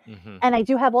time. Mm-hmm. And I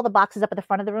do have all the boxes up at the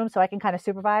front of the room so I can kind of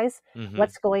supervise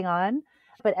what's going on.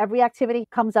 But every activity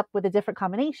comes up with a different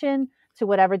combination to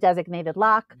whatever designated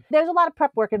lock. There's a lot of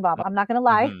prep work involved, I'm not going to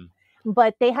lie. Mm-hmm.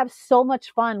 But they have so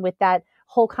much fun with that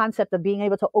whole concept of being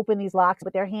able to open these locks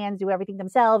with their hands, do everything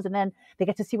themselves, and then they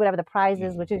get to see whatever the prize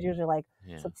is, which is usually like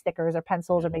some stickers or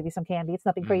pencils or maybe some candy. It's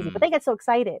nothing crazy, but they get so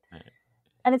excited.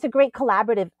 And it's a great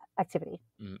collaborative activity.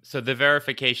 So the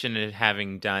verification of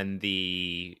having done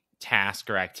the task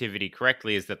or activity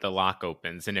correctly is that the lock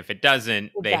opens. And if it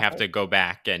doesn't, they have to go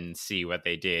back and see what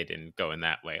they did and go in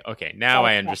that way. Okay, now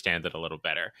I understand it a little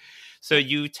better. So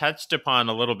you touched upon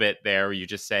a little bit there. You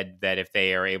just said that if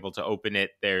they are able to open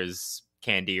it, there's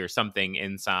candy or something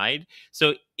inside.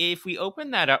 So if we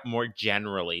open that up more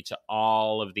generally to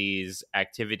all of these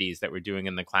activities that we're doing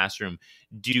in the classroom,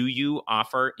 do you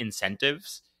offer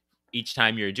incentives each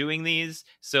time you're doing these?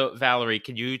 So Valérie,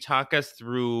 can you talk us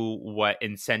through what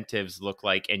incentives look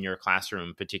like in your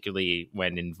classroom, particularly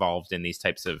when involved in these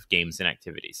types of games and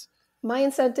activities? My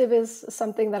incentive is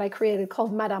something that I created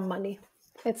called Madame Money.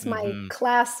 It's my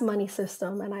class money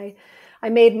system. And I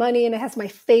made money and it has my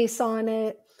face on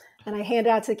it. And I hand it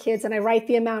out to kids and I write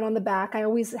the amount on the back. I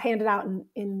always hand it out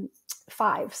in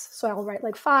 5s. So I'll write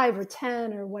like 5 or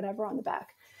 10 or whatever on the back.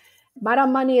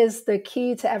 Madame Money is the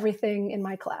key to everything in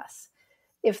my class.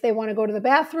 If they want to go to the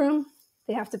bathroom,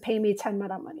 they have to pay me 10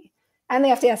 Madame Money. And they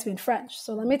have to ask me in French.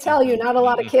 So let me tell you, not a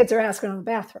lot of kids are asking on the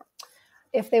bathroom.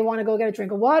 If they want to go get a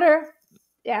drink of water,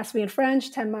 they ask me in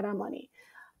French, 10 Madame Money.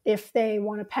 If they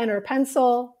want a pen or a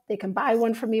pencil, they can buy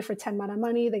one from me for 10 Madame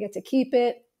Money. They get to keep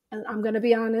it. And I'm going to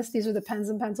be honest, these are the pens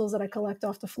and pencils that I collect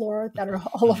off the floor that are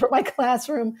all over my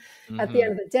classroom at the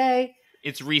end of the day.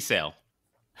 It's resale.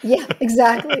 Yeah,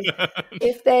 exactly.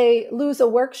 If they lose a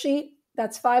worksheet,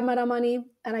 that's 5 Madame Money.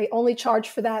 And I only charge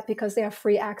for that because they have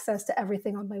free access to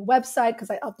everything on my website because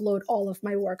I upload all of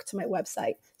my work to my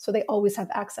website. So they always have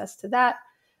access to that.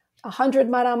 100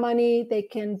 Madame Money, they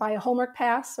can buy a homework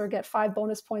pass or get 5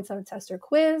 bonus points on a test or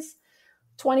quiz.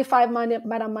 25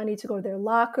 Madame Money to go to their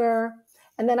locker.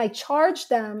 And then I charge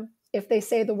them if they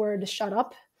say the word shut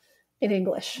up in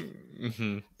English,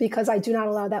 because I do not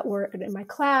allow that word in my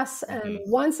class. And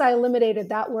once I eliminated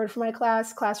that word from my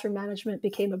class, classroom management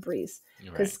became a breeze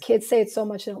because kids say it so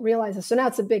much they don't realize it. So now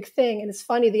it's a big thing. And it's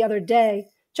funny, the other day,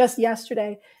 just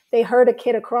yesterday, they heard a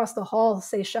kid across the hall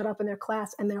say shut up in their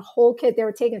class, and their whole kid, they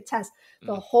were taking a test.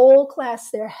 The whole class,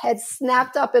 their heads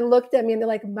snapped up and looked at me and they're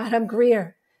like, Madame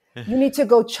Greer, You need to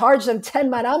go charge them 10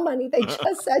 maram money. They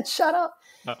just said, shut up.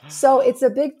 So it's a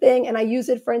big thing. And I use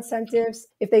it for incentives.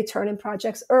 If they turn in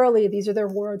projects early, these are their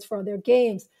rewards for their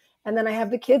games. And then I have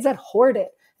the kids that hoard it.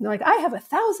 And they're like, I have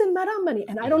 1,000 maram money.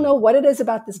 And I don't know what it is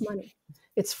about this money.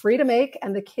 It's free to make.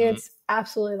 And the kids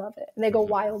absolutely love it. And they go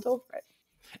wild over it.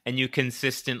 And you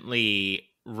consistently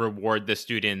reward the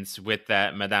students with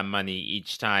that Madame Money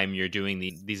each time you're doing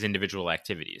these individual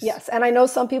activities. Yes. And I know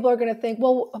some people are going to think,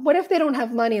 well, what if they don't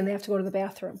have money and they have to go to the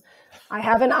bathroom? I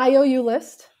have an IOU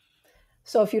list.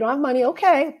 So if you don't have money,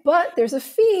 okay. But there's a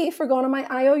fee for going on my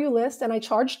IOU list and I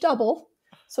charge double.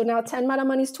 So now 10 Madame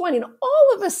Money is 20. And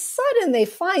all of a sudden they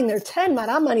find their 10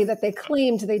 Madame Money that they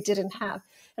claimed they didn't have.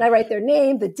 And I write their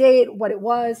name, the date, what it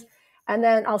was. And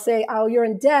then I'll say, oh, you're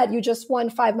in debt. You just won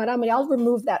 5 Madame Money. I'll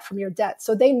remove that from your debt.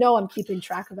 So they know I'm keeping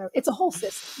track of it. It's a whole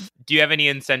system. Do you have any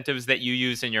incentives that you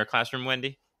use in your classroom,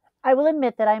 Wendy? I will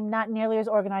admit that I'm not nearly as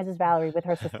organized as Valérie with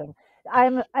her system. I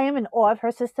am in awe of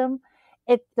her system.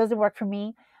 It doesn't work for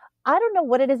me. I don't know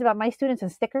what it is about my students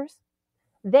and stickers.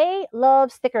 They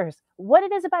love stickers. What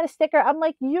it is about a sticker, I'm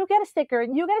like, you get a sticker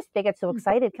and they get so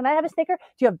excited. Can I have a sticker?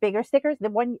 Do you have bigger stickers?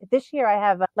 This year I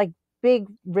have like big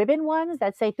ribbon ones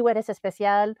that say tú eres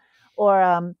especial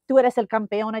or tú eres el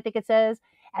campeón, I think it says.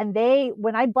 And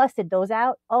when I busted those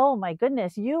out, oh my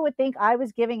goodness, you would think I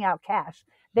was giving out cash.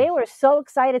 They were so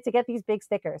excited to get these big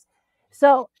stickers.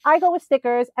 So I go with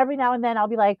stickers. Every now and then I'll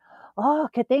be like, oh,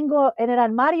 que tengo en el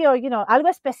armario, algo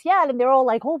especial. And they're all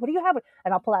like, oh, what do you have?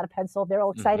 And I'll pull out a pencil. They're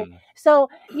all excited. So,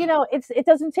 it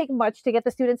doesn't take much to get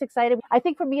the students excited. I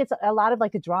think for me, it's a lot of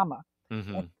like the drama.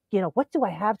 Like, what do I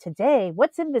have today?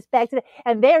 What's in this bag today?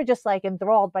 And they're just like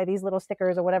enthralled by these little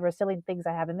stickers or whatever silly things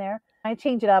I have in there. I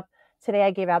change it up. Today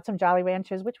I gave out some Jolly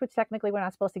Ranchers, which technically we're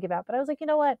not supposed to give out. But I was like, you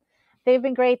know what? They've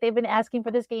been great. They've been asking for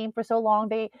this game for so long.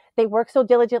 They work so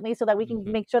diligently so that we can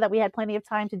make sure that we had plenty of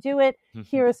time to do it.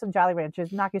 Here are some Jolly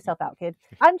Ranchers. Knock yourself out, kid.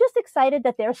 I'm just excited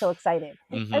that they're so excited.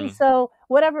 And so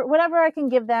whatever I can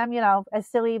give them, as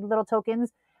silly little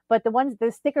tokens. But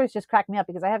the stickers just crack me up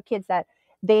because I have kids that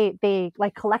they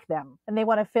like collect them and they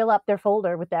want to fill up their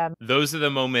folder with them. Those are the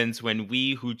moments when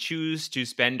we who choose to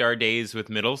spend our days with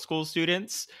middle school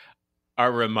students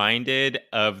are reminded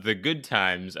of the good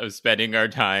times of spending our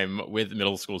time with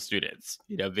middle school students,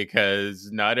 because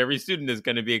not every student is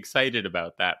going to be excited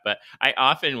about that. But I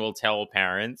often will tell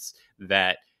parents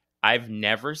that I've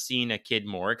never seen a kid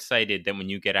more excited than when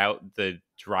you get out the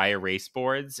dry erase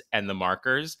boards and the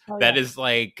markers. That is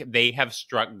like they have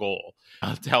struck gold.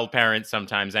 I'll tell parents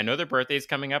sometimes, I know their birthday's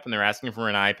coming up and they're asking for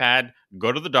an iPad.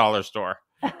 Go to the dollar store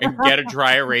and get a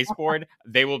dry erase board.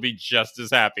 They will be just as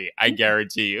happy. I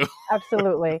guarantee you.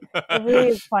 Absolutely. It really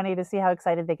is funny to see how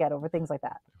excited they get over things like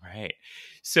that. Right.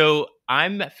 So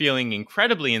I'm feeling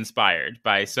incredibly inspired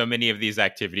by so many of these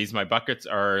activities. My buckets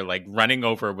are like running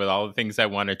over with all the things I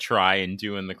want to try and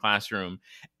do in the classroom.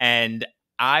 And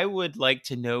I would like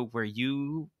to know where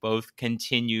you both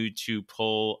continue to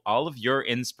pull all of your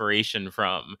inspiration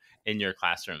from in your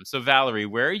classroom. So Valérie,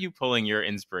 where are you pulling your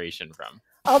inspiration from?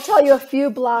 I'll tell you a few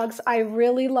blogs. I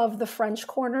really love the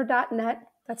FrenchCorner.net.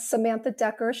 That's Samantha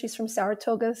Decker. She's from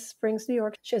Saratoga Springs, New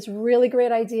York. She has really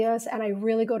great ideas, and I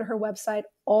really go to her website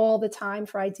all the time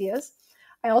for ideas.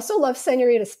 I also love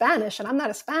Senorita Spanish, and I'm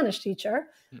not a Spanish teacher,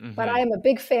 but I am a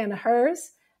big fan of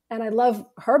hers, and I love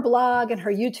her blog and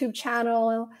her YouTube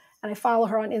channel, and I follow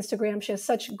her on Instagram. She has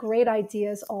such great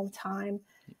ideas all the time.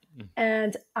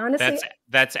 And honestly,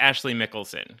 that's Ashley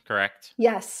Mickelson, correct?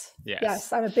 Yes.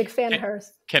 I'm a big fan of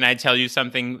hers. Can I tell you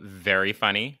something very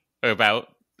funny about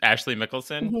Ashley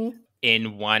Mickelson?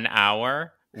 In 1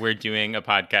 hour, we're doing a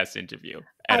podcast interview.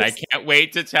 And I can't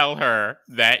wait to tell her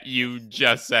that you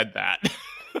just said that.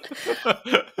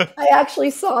 I actually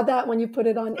saw that when you put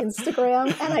it on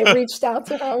Instagram, and I reached out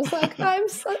to her. I was like, I'm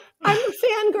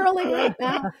fangirling right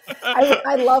now.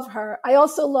 I love her. I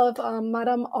also love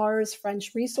Madame R's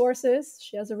French Resources.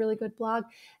 She has a really good blog.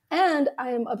 And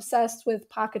I am obsessed with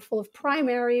Pocketful of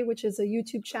Primary, which is a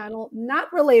YouTube channel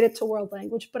not related to world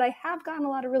language, but I have gotten a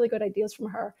lot of really good ideas from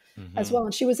her as well.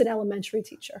 And she was an elementary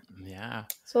teacher. Yeah.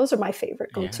 So those are my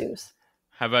favorite go-tos.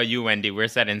 How about you, Wendy?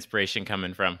 Where's that inspiration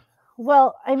coming from?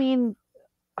 Well, I mean,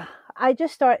 I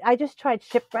just tried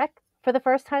Shipwreck for the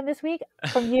first time this week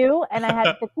from you, and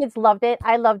the kids loved it.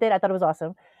 I loved it. I thought it was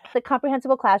awesome. The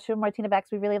Comprehensible Classroom, Martina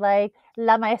Bex, we really like.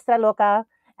 La Maestra Loca,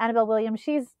 Annabelle Williams,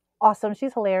 she's awesome.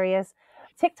 She's hilarious.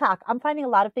 TikTok, I'm finding a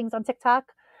lot of things on TikTok,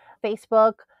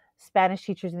 Facebook, Spanish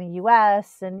teachers in the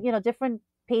US, and different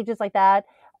pages like that.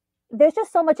 There's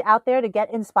just so much out there to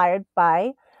get inspired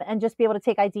by and just be able to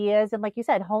take ideas and, like you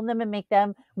said, hone them and make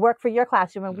them work for your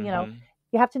classroom and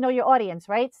you have to know your audience,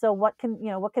 right? So what can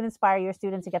inspire your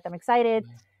students to get them excited?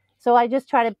 So I just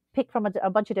try to pick from a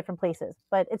bunch of different places.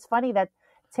 But it's funny that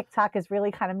TikTok has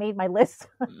really kind of made my list.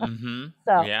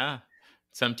 So Yeah.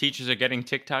 Some teachers are getting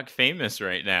TikTok famous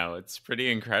right now. It's pretty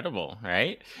incredible,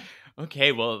 right?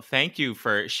 Okay, well, thank you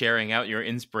for sharing out your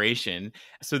inspiration.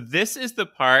 So, this is the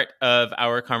part of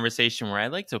our conversation where I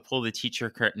like to pull the teacher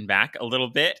curtain back a little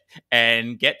bit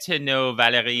and get to know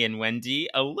Valérie and Wendy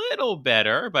a little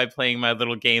better by playing my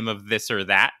little game of this or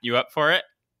that. You up for it?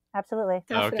 absolutely.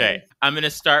 Definitely. Okay. I'm going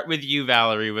to start with you,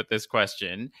 Valérie, with this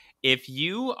question. If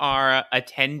you are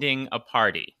attending a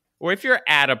party, or if you're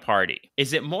at a party,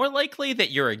 is it more likely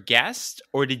that you're a guest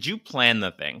or did you plan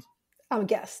the thing? I'm a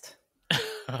guest.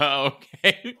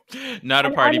 Okay. Not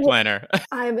a party planner.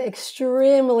 I'm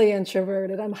extremely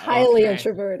introverted. I'm highly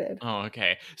introverted. Oh,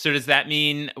 okay. So does that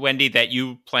mean, Wendy, that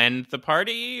you planned the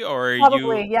party or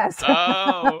Probably, yes.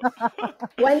 Oh.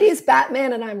 Wendy's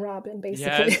Batman and I'm Robin,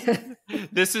 basically. Yes.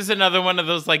 This is another one of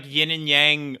those like yin and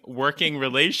yang working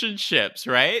relationships,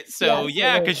 right? So Yes,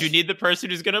 yeah, because you need the person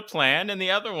who's going to plan and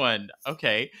the other one.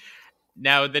 Okay.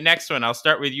 Now the next one, I'll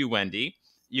start with you, Wendy.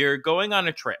 You're going on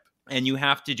a trip and you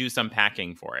have to do some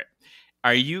packing for it.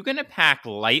 Are you going to pack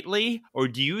lightly or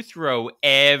do you throw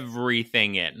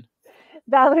everything in?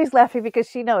 Valerie's laughing because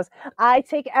she knows I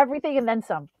take everything and then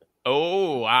some.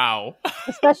 Oh, wow.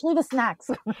 Especially the snacks.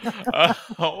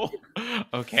 Oh,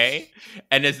 okay.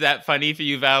 And is that funny for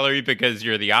you, Valérie, because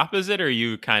you're the opposite, or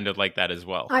you kind of like that as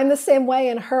well? I'm the same way,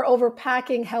 and her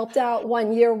overpacking helped out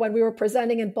one year when we were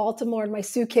presenting in Baltimore and my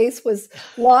suitcase was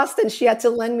lost and she had to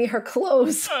lend me her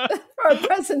clothes for a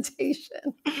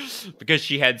presentation. Because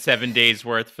she had 7 days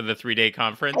worth for the 3-day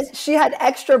conference? And she had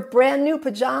extra brand new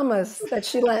pajamas that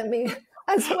she lent me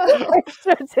as well.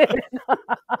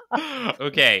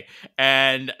 Okay.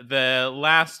 And the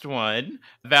last one,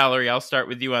 Valérie, I'll start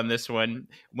with you on this one.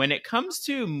 When it comes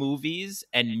to movies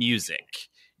and music,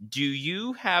 do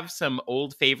you have some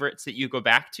old favorites that you go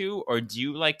back to, or do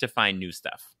you like to find new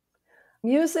stuff?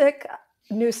 Music,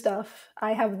 new stuff.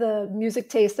 I have the music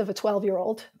taste of a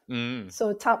 12-year-old.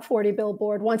 So top 40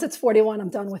 Billboard. Once it's 41, I'm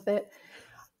done with it.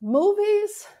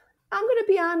 Movies, I'm going to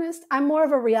be honest, I'm more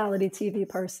of a reality TV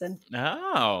person.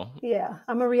 Oh. Yeah,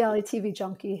 I'm a reality TV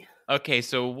junkie. Okay,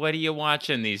 so what are you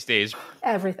watching these days?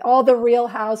 Everything. All the Real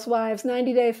Housewives,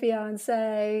 90 Day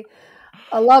Fiancé,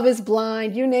 A Love is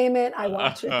Blind, you name it, I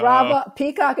watch it. Bravo,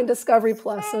 Peacock and Discovery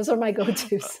Plus, those are my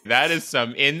go-tos. That is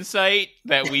some insight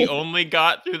that we only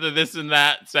got through the this and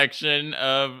that section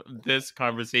of this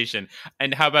conversation.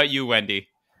 And how about you, Wendy?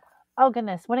 Oh,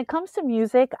 goodness. When it comes to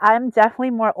music, I'm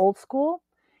definitely more old school.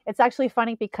 It's actually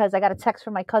funny because I got a text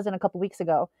from my cousin a couple weeks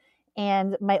ago,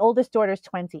 and my oldest daughter's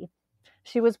 20.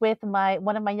 She was with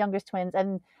one of my youngest twins,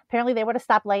 and apparently they were at a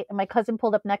stoplight, and my cousin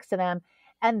pulled up next to them,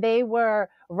 and they were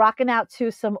rocking out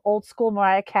to some old school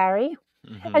Mariah Carey.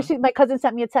 And my cousin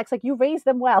sent me a text like, "You raised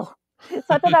them well." So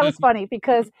I thought that was funny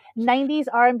because 90s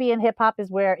R&B and hip hop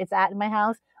is where it's at in my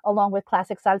house, along with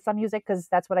classic salsa music, because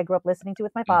that's what I grew up listening to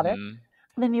with my father.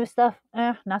 The new stuff,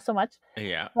 not so much.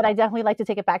 Yeah. But I definitely like to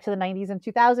take it back to the 90s and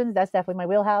 2000s. That's definitely my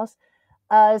wheelhouse.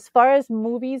 As far as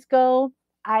movies go,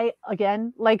 I,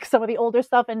 again, like some of the older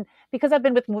stuff. And because I've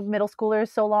been with middle schoolers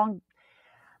so long,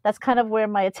 that's kind of where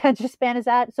my attention span is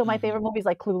at. So my favorite movies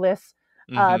like Clueless,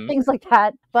 things like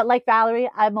that. But like Valérie,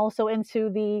 I'm also into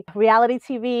the reality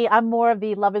TV. I'm more of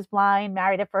the Love is Blind,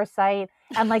 Married at First Sight,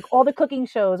 and like all the cooking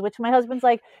shows, which my husband's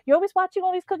like, "You're always watching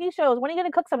all these cooking shows. When are you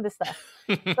going to cook some of this stuff?"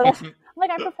 So I'm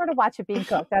like, I prefer to watch it being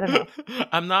cooked. I don't know.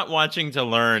 I'm not watching to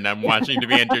learn. I'm watching to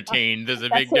be entertained. There's a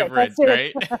big difference,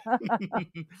 right?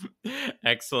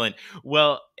 Excellent.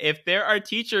 Well, if there are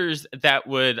teachers that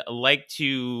would like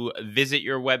to visit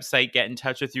your website, get in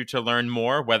touch with you to learn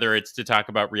more, whether it's to talk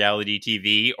about reality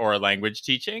TV or language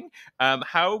teaching,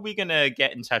 how are we going to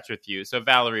get in touch with you? So,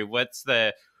 Valérie, what's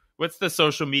the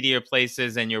social media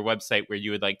places and your website where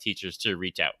you would like teachers to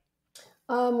reach out?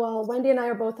 Well, Wendy and I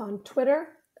are both on Twitter,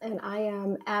 and I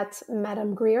am at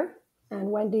Madame Greer,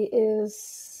 and Wendy is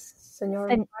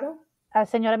Senora Mercado.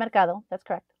 Senora Mercado, that's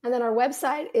correct. And then our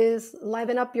website is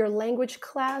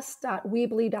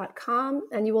livenupyourlanguageclass.weebly.com,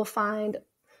 and you will find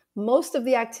most of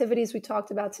the activities we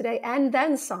talked about today, and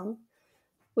then some,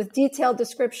 with detailed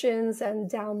descriptions and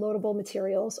downloadable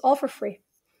materials, all for free.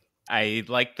 I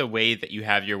like the way that you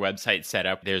have your website set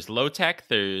up. There's low tech,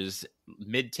 there's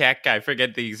mid tech. I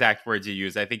forget the exact words you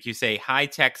use. I think you say high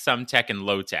tech, some tech, and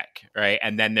low tech, right?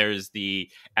 And then there's the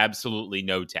absolutely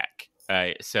no tech.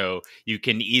 So you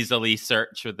can easily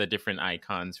search with the different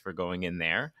icons for going in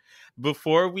there.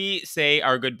 Before we say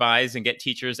our goodbyes and get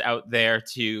teachers out there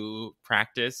to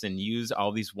practice and use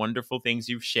all these wonderful things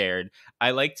you've shared,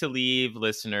 I like to leave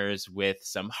listeners with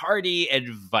some hearty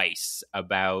advice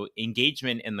about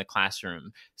engagement in the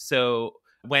classroom. So,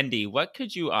 Wendy, what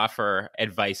could you offer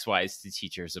advice-wise to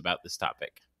teachers about this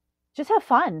topic? Just have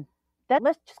fun.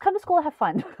 Let's just come to school and have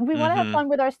fun. We want to have fun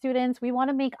with our students. We want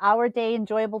to make our day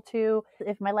enjoyable too.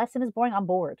 If my lesson is boring, I'm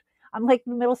bored. I'm like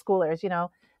middle schoolers,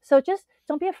 So just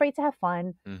don't be afraid to have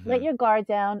fun. Let your guard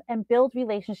down and build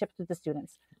relationships with the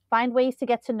students. Find ways to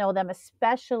get to know them,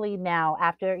 especially now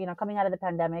after, coming out of the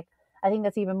pandemic. I think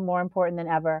that's even more important than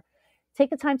ever. Take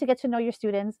the time to get to know your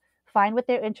students, find what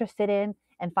they're interested in,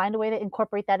 and find a way to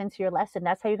incorporate that into your lesson.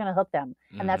 That's how you're going to hook them.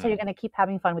 And that's how you're going to keep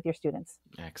having fun with your students.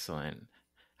 Excellent.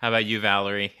 How about you,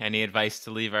 Valerie? Any advice to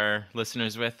leave our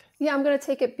listeners with? Yeah, I'm going to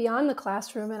take it beyond the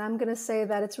classroom, and I'm going to say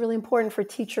that it's really important for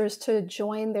teachers to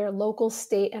join their local,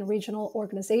 state, and regional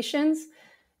organizations,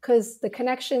 because the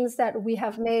connections that we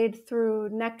have made through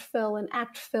NECTFL and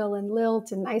ACTFL and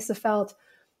LILT and ISAFELT,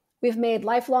 we've made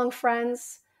lifelong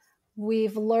friends.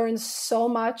 We've learned so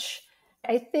much.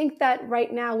 I think that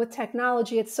right now with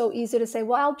technology, it's so easy to say,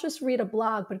 well, I'll just read a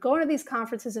blog, but going to these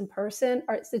conferences in person,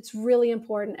 it's really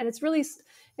important. And it's really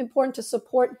important to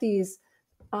support these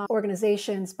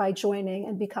organizations by joining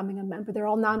and becoming a member. They're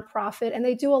all nonprofit and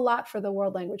they do a lot for the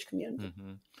world language community.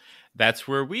 That's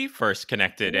where we first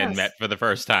connected and met for the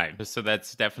first time. So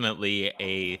that's definitely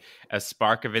a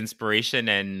spark of inspiration,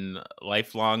 and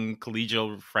lifelong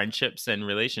collegial friendships and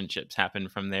relationships happen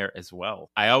from there as well.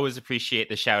 I always appreciate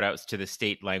the shout outs to the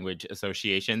state language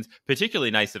associations,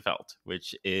 particularly ISAFELT,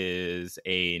 which is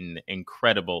an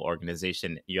incredible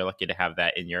organization. You're lucky to have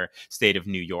that in your state of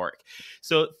New York.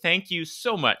 So thank you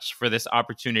so much for this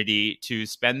opportunity to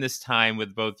spend this time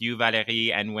with both you,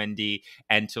 Valérie, and Wendy,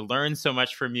 and to learn so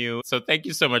much from you. So thank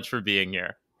you so much for being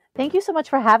here. Thank you so much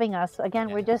for having us.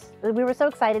 Again, we were so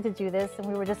excited to do this, and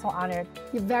we were just so honored.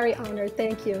 You're very honored.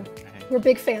 Thank you. We're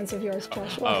big fans of yours,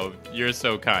 Joshua. Oh, you're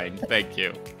so kind. Thank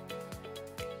you.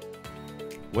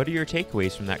 What are your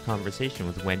takeaways from that conversation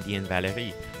with Wendy and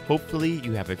Valérie? Hopefully,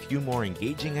 you have a few more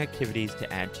engaging activities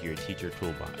to add to your teacher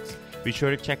toolbox. Be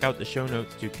sure to check out the show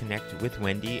notes to connect with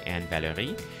Wendy and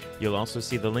Valérie. You'll also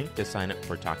see the link to sign up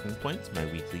for Talking Points, my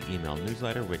weekly email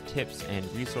newsletter with tips and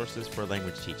resources for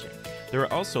language teaching. There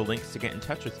are also links to get in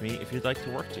touch with me if you'd like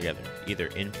to work together, either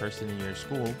in person in your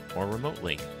school or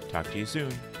remotely. Talk to you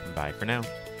soon. Bye for now.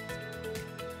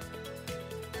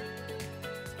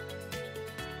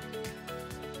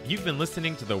 You've been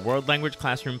listening to the World Language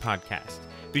Classroom podcast.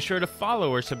 Be sure to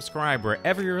follow or subscribe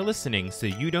wherever you're listening so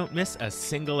you don't miss a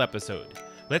single episode.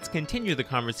 Let's continue the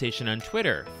conversation on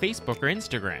Twitter, Facebook, or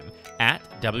Instagram at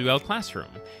WL Classroom.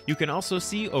 You can also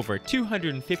see over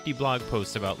 250 blog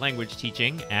posts about language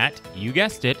teaching at, you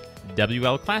guessed it,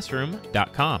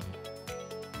 WLClassroom.com.